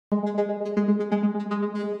Hello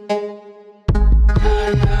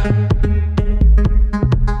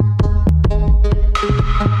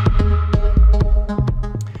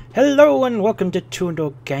and welcome to Two and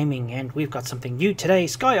Dog Gaming, and we've got something new today,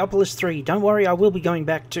 Skyopolis 3. Don't worry, I will be going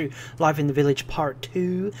back to Live in the Village Part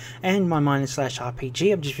 2 and my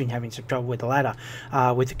Miner/RPG. I've just been having some trouble with the ladder.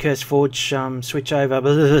 With the Curse Forge switch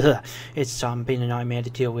over, it's been a nightmare to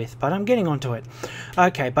deal with, but I'm getting onto it.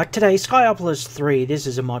 Okay, but today, Skyopolis 3, this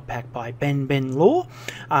is a mod pack by Benbenlaw.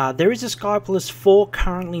 There is a Skyopolis 4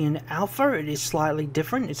 currently in alpha. It is slightly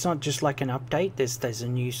different. It's not just like an update, there's a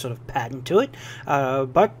new sort of pattern to it,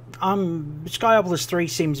 but Skyopolis 3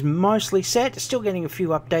 seems mostly set. Still getting a few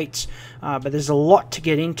updates, but there's a lot to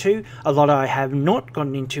get into. A lot I have not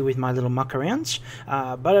gotten into with my little muck arounds,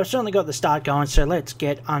 but I've certainly got the start going, so let's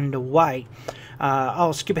get underway.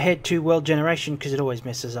 I'll skip ahead to world generation because it always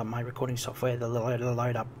messes up my recording software, the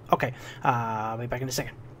load up. Okay, I'll be back in a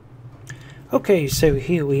second. Okay, so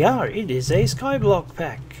here we are. It is a skyblock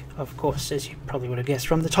pack, of course, as you probably would have guessed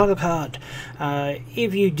from the title card.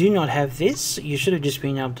 If you do not have this, you should have just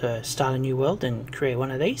been able to start a new world and create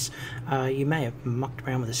one of these. You may have mucked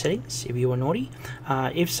around with the settings if you were naughty.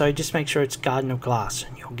 If so, just make sure it's Garden of Glass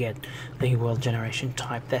and you'll get the world generation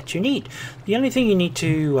type that you need. The only thing you need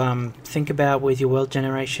to think about with your world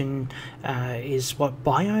generation is what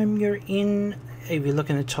biome you're in. If you look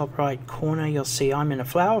in the top right corner, you'll see I'm in a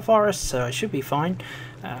flower forest, so I should be fine.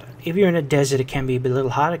 If you're in a desert, it can be a little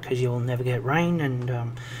harder because you'll never get rain,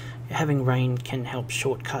 and having rain can help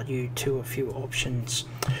shortcut you to a few options.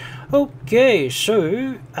 Okay,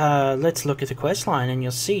 so let's look at the quest line, and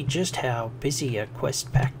you'll see just how busy a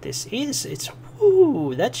quest pack this is. It's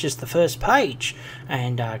ooh, that's just the first page,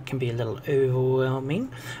 and can be a little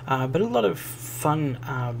overwhelming, but a lot of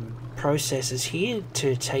fun processes here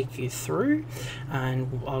to take you through,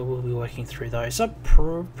 and I will be working through those. I've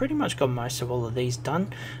pretty much got most of all of these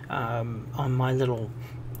done on my little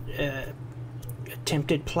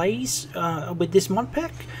attempted plays with this mod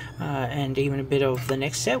pack, and even a bit of the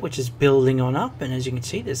next set, which is building on up. And as you can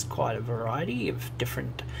see, there's quite a variety of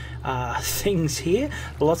different things here,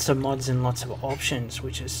 lots of mods and lots of options,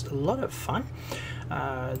 which is a lot of fun.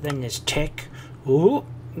 Then there's tech. Ooh,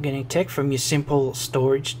 getting tech from your simple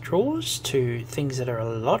storage drawers to things that are a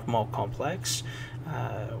lot more complex,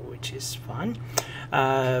 which is fun.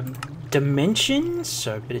 Dimensions,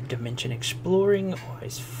 so a bit of dimension exploring,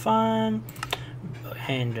 always fun.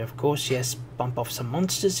 And of course, yes, bump off some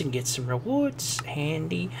monsters and get some rewards,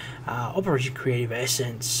 handy. Operation Creative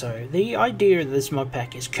Essence. So the idea of this mod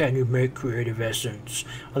pack is, can you make creative essence?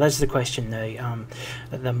 Well, that's the question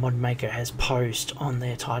the mod maker has posed on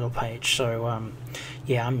their title page. So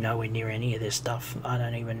yeah, I'm nowhere near any of this stuff. I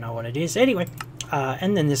don't even know what it is. Anyway,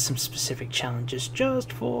 and then there's some specific challenges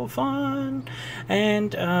just for fun.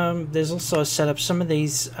 And there's also a setup. Some of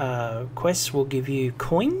these quests will give you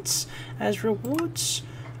coins as rewards.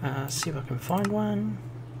 See if I can find one.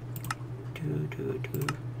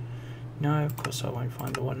 No, of course I won't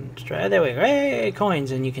find the one in Australia. There we go. Hey, coins,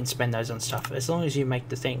 and you can spend those on stuff as long as you make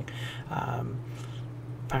the thing.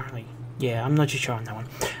 Apparently, yeah, I'm not too sure on that one.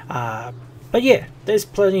 But yeah, there's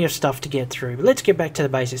plenty of stuff to get through. But let's get back to the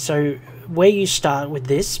basics. So where you start with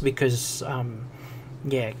this, because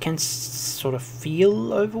yeah, it can sort of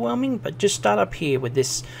feel overwhelming, but just start up here with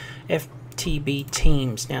this FTB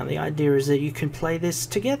teams. Now the idea is that you can play this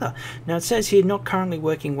together. Now it says here not currently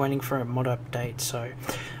working, waiting for a mod update, so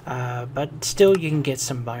but still you can get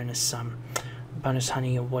some bonus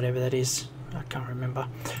honey or whatever that is. I can't remember.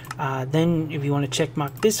 Then if you want to check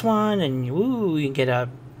mark this one, and ooh, you can get a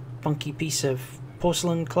funky piece of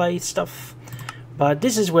porcelain clay stuff. But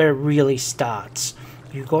this is where it really starts.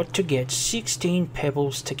 You've got to get 16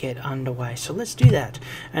 pebbles to get underway, so let's do that.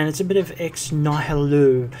 And it's a bit of ex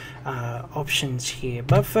nihilo options here,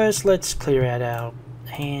 but first let's clear out our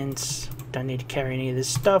hands. Don't need to carry any of this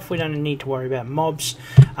stuff. We don't need to worry about mobs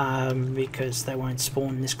because they won't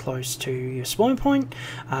spawn this close to your spawn point.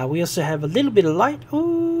 We also have a little bit of light.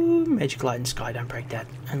 Ooh, magic light in the sky, don't break that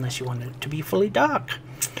unless you want it to be fully dark.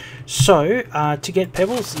 So to get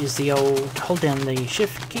pebbles is the old hold down the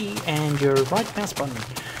shift key and your right mouse button.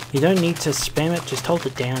 You don't need to spam it, just hold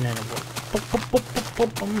it down and it will pop, pop, pop,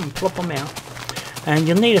 pop, pop, and plop them out. And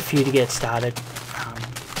you'll need a few to get started.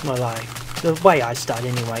 Well, the way I start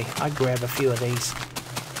anyway, I grab a few of these.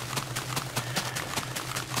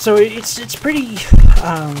 So it's pretty,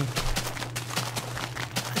 I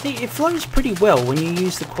think it flows pretty well when you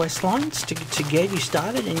use the quest lines to get you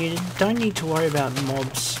started, and you don't need to worry about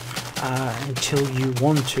mobs until you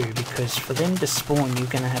want to, because for them to spawn you're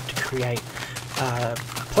going to have to create a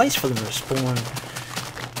place for them to spawn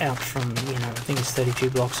out from, you know, I think it's 32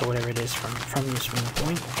 blocks or whatever it is from your swing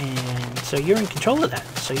point, and so you're in control of that.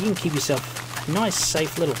 So you can keep yourself a nice,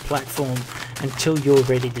 safe little platform until you're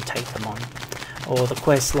ready to take them on, or the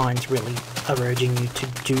quest lines really are urging you to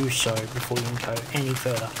do so before you can go any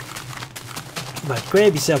further. But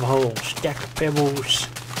grab yourself a whole stack of pebbles.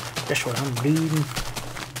 That's what I'm doing.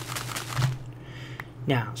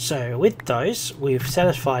 Now, so with those, we've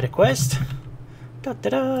satisfied a quest.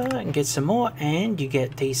 And get some more, and you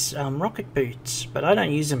get these rocket boots, but I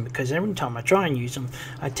don't use them because every time I try and use them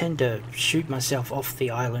I tend to shoot myself off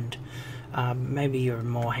the island. Maybe you're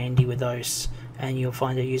more handy with those and you'll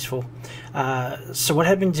find it useful. So what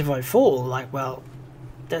happens if I fall? Like, well,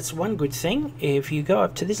 that's one good thing. If you go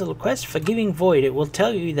up to this little quest, Forgiving Void, it will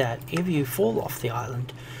tell you that if you fall off the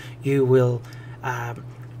island you will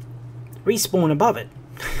respawn above it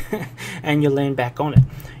and you'll land back on it.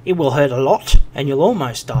 It will hurt a lot and you'll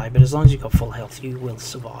almost die, but as long as you've got full health you will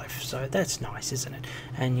survive. So that's nice, isn't it?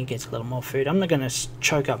 And you get a little more food. I'm not going to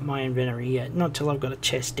choke up my inventory yet, not till I've got a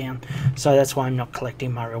chest down, so that's why I'm not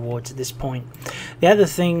collecting my rewards at this point. The other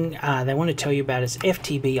thing they want to tell you about is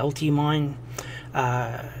FTB Ultimine,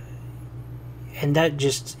 and that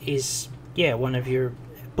just is, yeah, one of your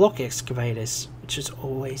block excavators, which is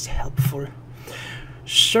always helpful.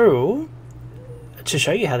 So to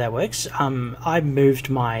show you how that works, I moved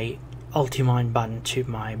my Ultimine button to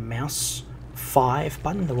my mouse 5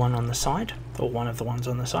 button, the one on the side, or one of the ones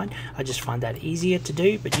on the side. I just find that easier to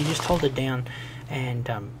do, but you just hold it down and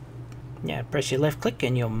yeah, press your left click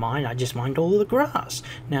and you'll mine. I just mined all of the grass.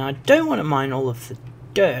 Now I don't want to mine all of the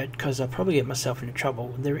dirt because I'll probably get myself into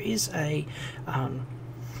trouble. There is a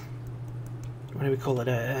what do we call it,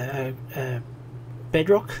 a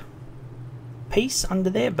bedrock piece under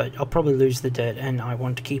there, but I'll probably lose the dirt and I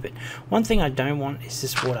want to keep it. One thing I don't want is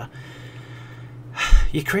this water.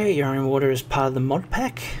 You create your own water as part of the mod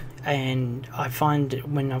pack, and I find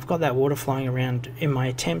when I've got that water flying around, in my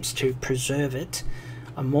attempts to preserve it,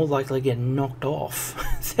 I'm more likely to get knocked off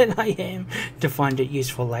than I am to find it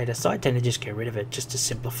useful later, so I tend to just get rid of it just to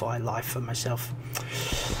simplify life for myself.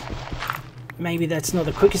 Maybe that's not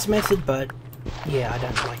the quickest method, but yeah, I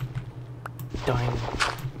don't like dying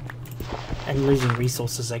and losing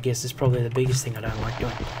resources, I guess, is probably the biggest thing I don't like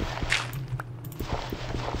doing.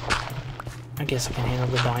 I guess I can handle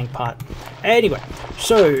the dying part. Anyway,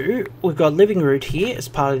 so we've got living root here as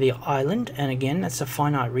part of the island, and again, that's a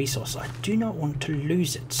finite resource. I do not want to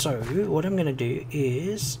lose it, so what I'm going to do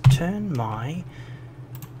is turn my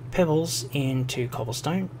pebbles into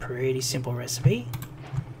cobblestone. Pretty simple recipe.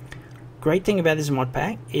 Great thing about this mod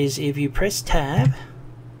pack is if you press tab,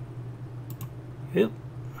 oop,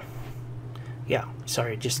 yeah,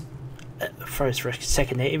 sorry, just froze for a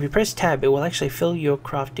second there. If you press tab, it will actually fill your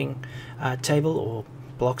crafting table or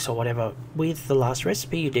blocks or whatever with the last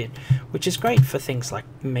recipe you did, which is great for things like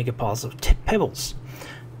mega piles of pebbles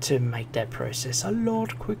to make that process a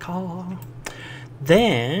lot quicker.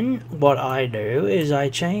 Then what I do is I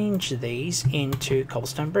change these into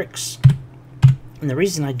cobblestone bricks. And the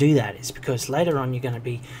reason I do that is because later on you're going to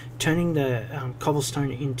be turning the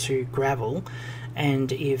cobblestone into gravel,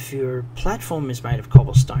 and if your platform is made of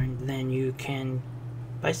cobblestone, then you can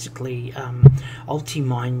basically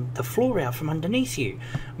ulti-mine the floor out from underneath you.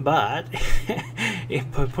 But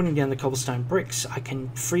if by putting down the cobblestone bricks, I can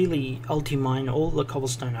freely ulti-mine all the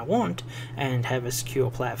cobblestone I want and have a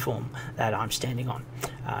secure platform that I'm standing on.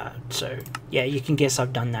 So yeah, you can guess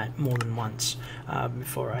I've done that more than once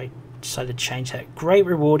before I decided to change that. Great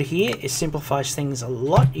reward here. It simplifies things a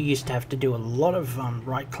lot. You used to have to do a lot of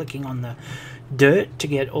right clicking on the dirt to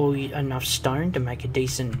get enough stone to make a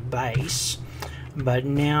decent base, but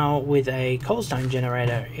now with a cobblestone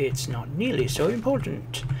generator it's not nearly so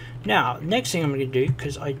important. Now next thing I'm going to do,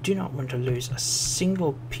 because I do not want to lose a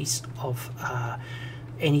single piece of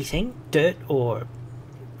anything, dirt or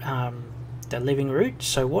the living root,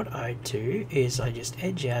 so what I do is I just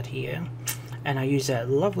edge out here and I use that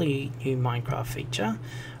lovely new Minecraft feature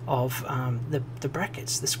of the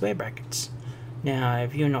brackets, the square brackets. Now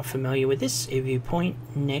if you're not familiar with this, if you point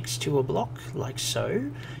next to a block like so,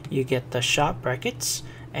 you get the sharp brackets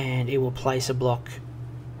and it will place a block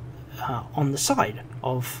on the side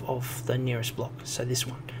of the nearest block, so this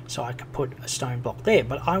one. So I could put a stone block there,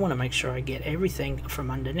 but I want to make sure I get everything from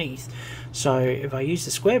underneath. So if I use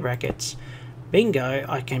the square brackets, bingo,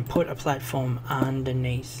 I can put a platform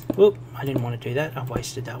underneath. Whoop, I didn't want to do that, I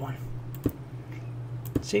wasted that one.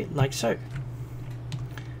 See, like so.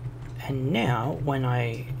 And now when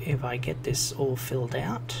if I get this all filled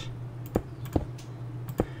out,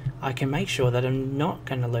 I can make sure that I'm not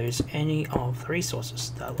going to lose any of the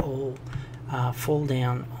resources. They'll all fall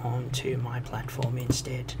down onto my platform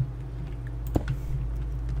instead.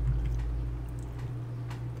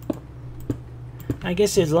 I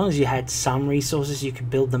guess as long as you had some resources you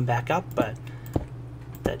could build them back up, but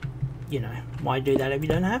that, you know, why do that if you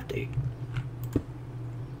don't have to?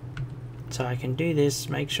 So I can do this,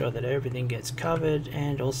 make sure that everything gets covered,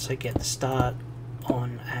 and also get the start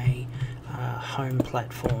on a home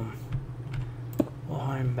platform or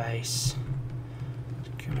home base.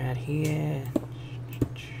 Come out here.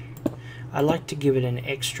 I like to give it an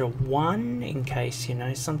extra 1 in case, you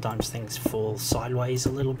know, sometimes things fall sideways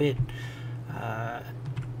a little bit.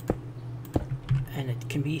 And it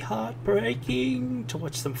can be heartbreaking to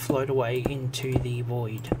watch them float away into the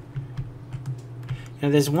void. Now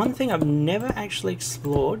there's one thing I've never actually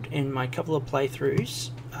explored in my couple of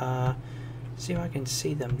playthroughs. See if I can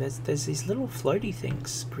see them. There's these little floaty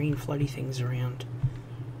things, green floaty things around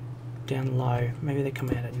down low. Maybe they come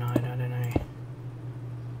out at night, I don't know.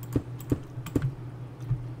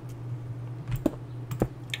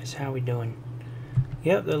 So how are we doing?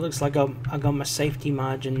 Yep, that looks like I got my safety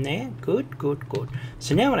margin there. Good, good, good.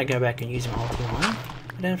 So now when I go back and use my multi-line,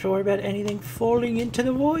 I don't have to worry about anything falling into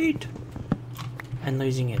the void and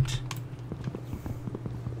losing it.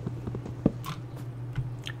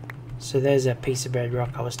 So there's that piece of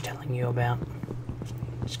bedrock I was telling you about.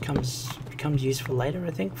 Which becomes useful later, I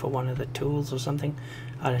think, for one of the tools or something.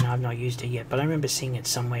 I don't know, I've not used it yet, but I remember seeing it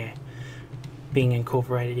somewhere being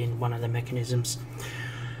incorporated in one of the mechanisms.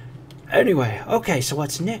 Anyway, okay, so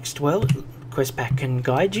what's next? Well, quest pack can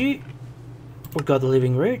guide you. We've got the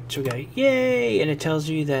living root, so we go, yay! And it tells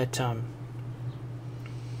you that, oh,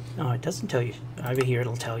 it doesn't tell you. Over here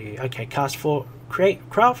it'll tell you. Okay, craft 4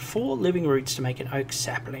 living roots to make an oak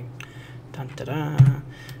sapling. Dun, da, da.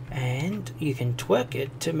 And you can twerk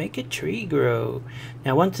it to make a tree grow.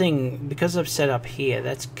 Now one thing, because I've set up here,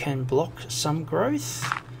 that can block some growth.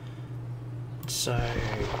 So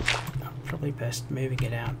probably best moving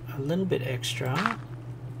it out a little bit extra,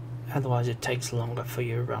 otherwise it takes longer for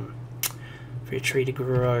your tree to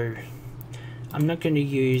grow. I'm not going to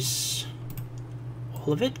use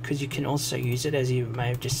all of it because you can also use it, as you may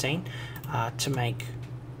have just seen, to make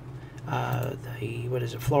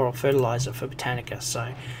the floral fertilizer for Botanica.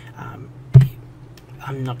 So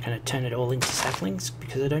I'm not going to turn it all into saplings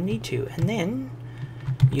because I don't need to. And then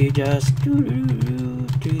you just do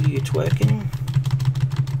your twerking.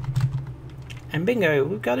 And bingo,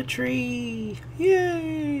 we've got a tree!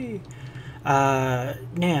 Yay!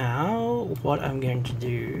 Now, what I'm going to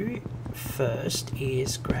do first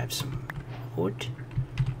is grab some wood.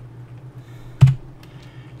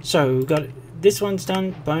 So we've got, this one's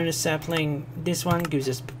done, bonus sapling. This one gives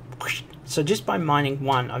us, so just by mining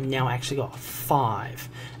 1, I've now actually got 5.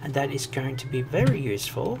 And that is going to be very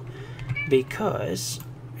useful because,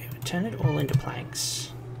 turn it all into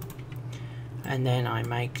planks. And then I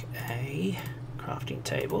make a crafting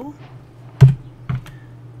table.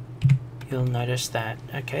 You'll notice that,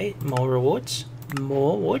 okay, more rewards,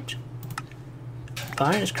 more wood,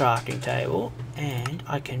 bonus crafting table, and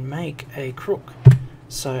I can make a crook.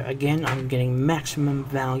 So again, I'm getting maximum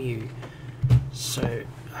value. So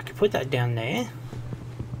I could put that down there,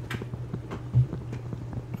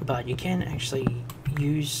 but you can actually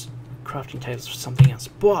use crafting tables for something else.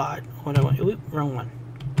 But what I want, oops, wrong one.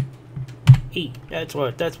 E, that's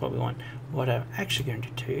what we want. What I'm actually going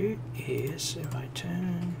to do is, if I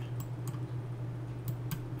turn,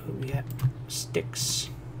 oh yeah, sticks,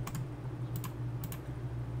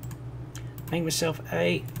 make myself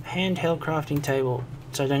a handheld crafting table,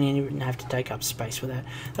 so I don't even have to take up space for that.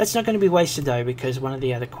 That's not going to be wasted though, because one of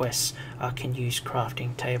the other quests I can use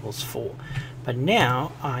crafting tables for. But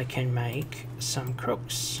now I can make some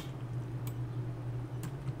crooks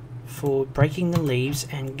for breaking the leaves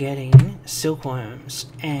and getting silkworms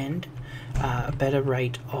and a better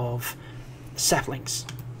rate of saplings.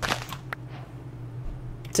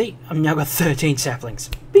 See, I've now got 13 saplings.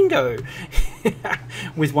 Bingo!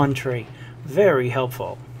 With 1 tree. Very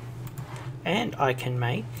helpful. And I can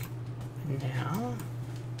make now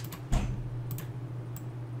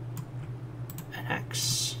an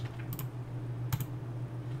axe.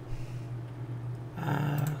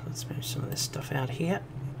 Let's move some of this stuff out here.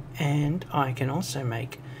 And I can also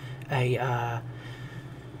make a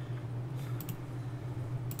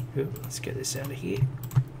let's get this out of here.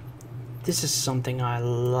 This is something I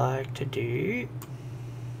like to do.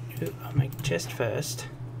 I'll make a chest first.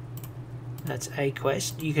 That's a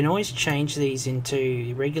quest. You can always change these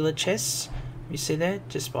into regular chests. You see that?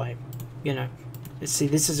 Just by, you know, see,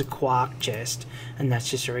 this is a quark chest, and that's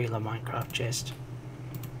just a regular Minecraft chest.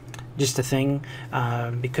 just a thing,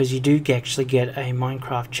 because you do actually get a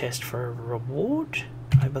Minecraft chest for a reward,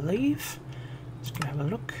 I believe. Let's go have a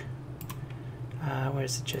look.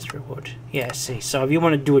 Where's the chest reward? Yeah, see, so if you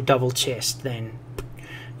want to do a double chest, then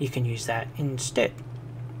you can use that instead.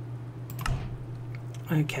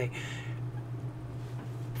 Okay,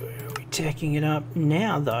 we're taking it up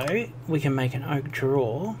now though. We can make an oak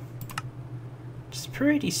drawer. It's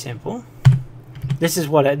pretty simple. This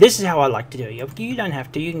is how I like to do it. You don't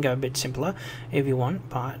have to. You can go a bit simpler if you want,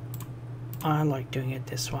 but I like doing it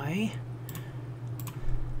this way.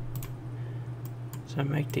 So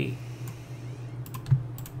make the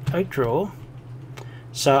oak drawer.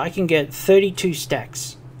 So I can get 32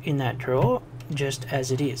 stacks in that drawer just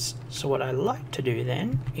as it is. So what I like to do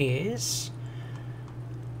then is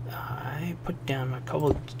I put down my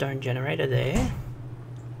cobblestone generator there.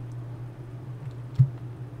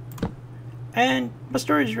 And my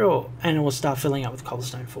storage drawer, and it will start filling up with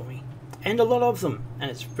cobblestone for me, and a lot of them,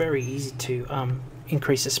 and it's very easy to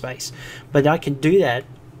increase the space. But I can do that,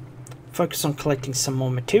 focus on collecting some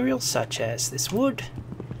more materials such as this wood,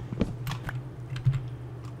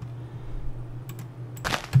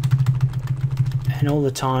 and all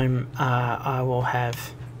the time I will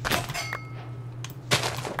have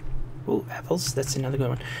apples. That's another good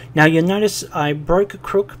one. Now you'll notice I broke a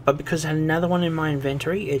crook, but because I had another one in my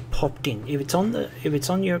inventory, it popped in. If it's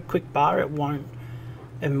on your quick bar, it won't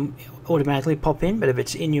automatically pop in, but if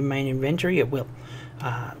it's in your main inventory, it will.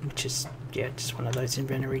 Which is, yeah, just one of those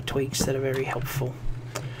inventory tweaks that are very helpful.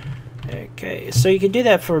 Okay, so you can do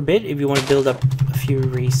that for a bit if you want to build up a few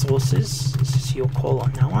resources. This is your call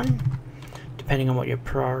on that one, depending on what your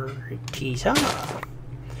priorities are.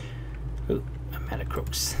 Ooh, I'm out of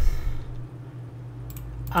crooks.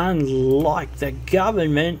 Unlike the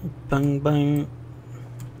government, bung bung.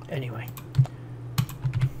 Anyway,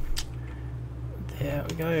 there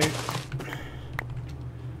we go.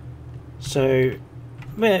 So,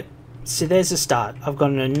 so there's a start. I've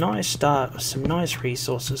got a nice start with some nice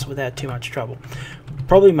resources without too much trouble.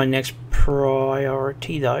 Probably my next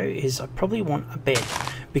priority though is I probably want a bed,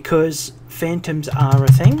 because phantoms are a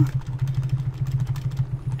thing,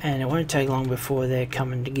 and it won't take long before they're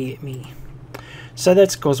coming to get me. So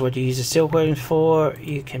that's of course what you use the silkworms for.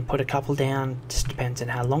 You can put a couple down, just depends on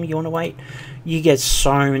how long you want to wait. You get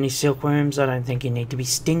so many silkworms, I don't think you need to be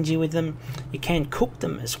stingy with them. You can cook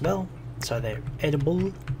them as well, so they're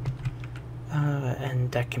edible,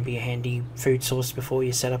 and that can be a handy food source before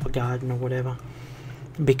you set up a garden or whatever,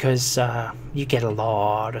 because you get a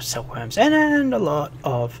lot of silkworms and a lot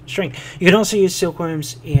of string. You can also use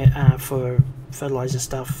silkworms for fertilizer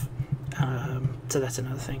stuff, so that's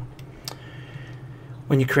another thing.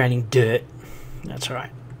 When you're creating dirt, that's right.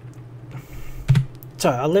 So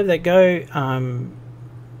I'll let that go.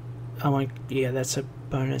 I won't. Yeah, that's a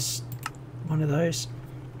bonus. One of those.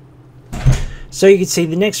 So you can see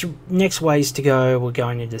the next ways to go. We're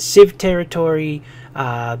going into sieve territory,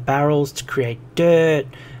 barrels to create dirt,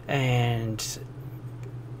 and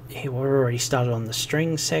here we're already started on the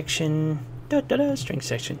string section. String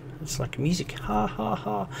section. It's like music. Ha ha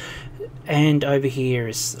ha. And over here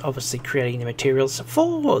is obviously creating the materials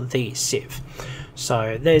for the sieve.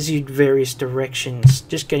 So there's your various directions,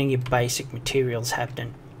 just getting your basic materials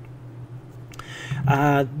happening.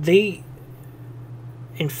 The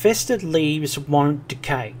infested leaves won't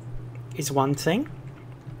decay is one thing.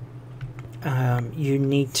 You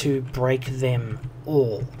need to break them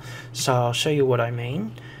all. So I'll show you what I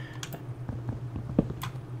mean.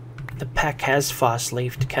 The pack has fast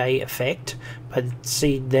leaf decay effect, but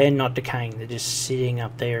see, they're not decaying, they're just sitting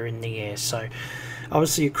up there in the air. So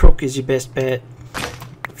obviously a crook is your best bet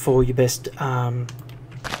for your best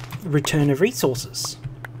return of resources.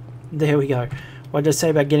 There we go. What did I say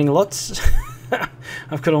about getting lots?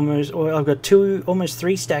 I've got almost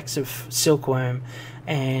 3 stacks of silkworm,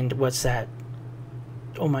 and what's that,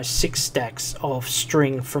 almost 6 stacks of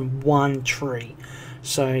string from one tree.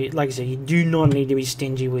 So like I said, you do not need to be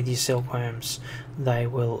stingy with your silkworms. They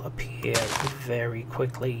will appear very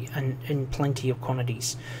quickly and in plenty of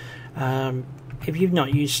quantities. If you've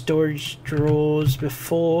not used storage drawers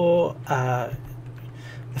before, the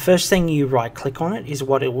first thing you right click on it is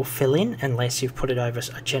what it will fill in, unless you've put it over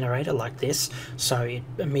a generator like this. So it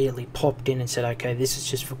immediately popped in and said, okay, this is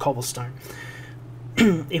just for cobblestone.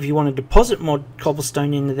 If you want to deposit more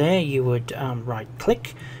cobblestone into there, you would right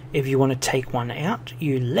click. If you want to take one out,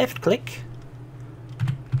 you left click.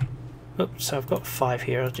 Oops, so I've got 5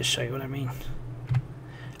 here, I'll just show you what I mean.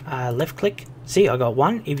 Left click, see, I got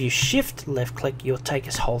 1. If you shift left click, you'll take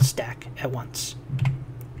a whole stack at once.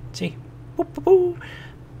 See? Boop, boop, boop.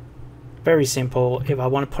 Very simple. If I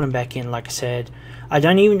want to put them back in, like I said, I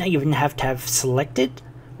don't even have to have selected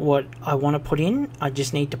what I want to put in. I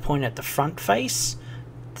just need to point at the front face.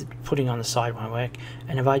 Putting on the side won't work.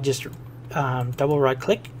 And if I just double right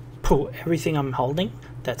click, pull everything I'm holding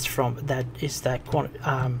that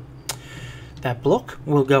block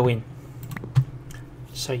will go in.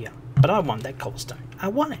 So yeah, but I want that cobblestone. I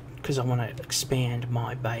want it because I want to expand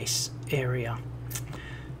my base area.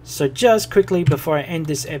 So just quickly before I end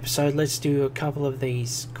this episode, let's do a couple of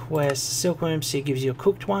these quests. Silkworm seed gives you a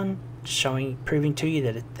cooked one, proving to you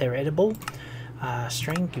that they're edible.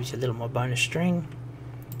 String gives you a little more bonus string.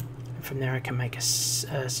 And from there I can make a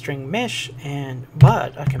string mesh,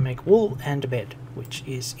 but I can make wool and a bed, which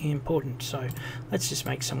is important. So let's just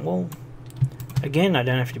make some wool. Again, I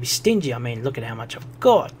don't have to be stingy. I mean, look at how much I've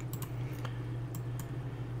got.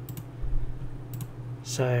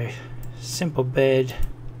 So simple bed.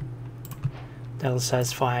 That'll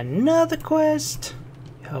satisfy another quest.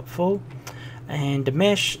 Helpful. And the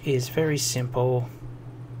mesh is very simple.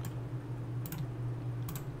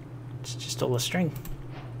 It's just all a string,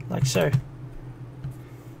 like so.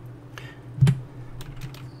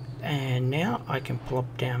 And now I can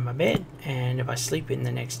plop down my bed, and if I sleep in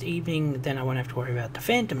the next evening, then I won't have to worry about the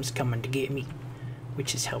phantoms coming to get me,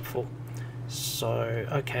 which is helpful. So,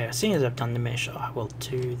 okay, as soon as I've done the mesh, I will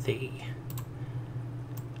do the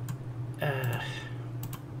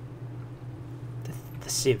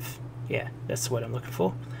sieve. Yeah, that's what I'm looking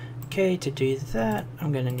for. Okay, to do that,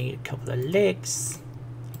 I'm going to need a couple of legs,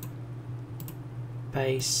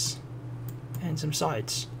 base, and some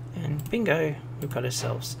sides. And bingo, we've got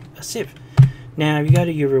ourselves a sieve. Now, if you go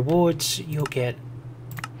to your rewards, you'll get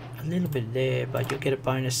a little bit there, but you'll get a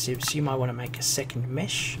bonus sieve, so you might want to make a second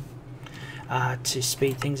mesh to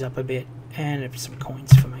speed things up a bit, and some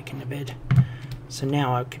coins for making the bed. So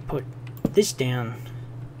now I can put this down,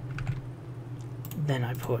 then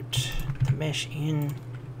I put the mesh in,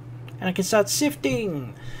 and I can start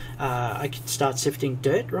sifting. I can start sifting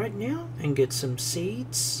dirt right now and get some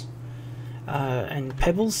seeds and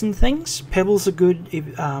pebbles and things. Pebbles are good.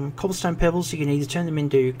 Cobblestone pebbles, you can either turn them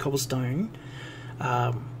into cobblestone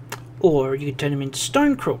or you can turn them into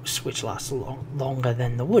stone crooks, which last longer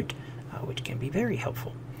than the wood, which can be very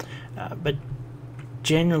helpful. But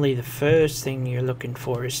generally the first thing you're looking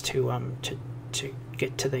for is to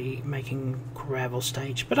get to the making gravel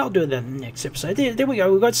stage, but I'll do that in the next episode. There we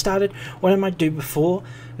go, we got started. What I might do before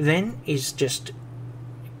then is just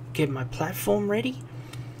get my platform ready,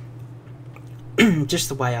 just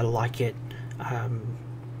the way I like it.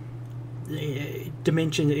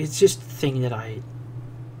 Dimension, it's just the thing that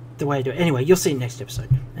the way I do it. Anyway, you'll see next episode,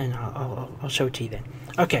 and I'll show it to you then.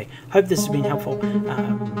 Okay, hope this has been helpful.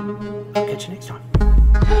 I'll catch you next time.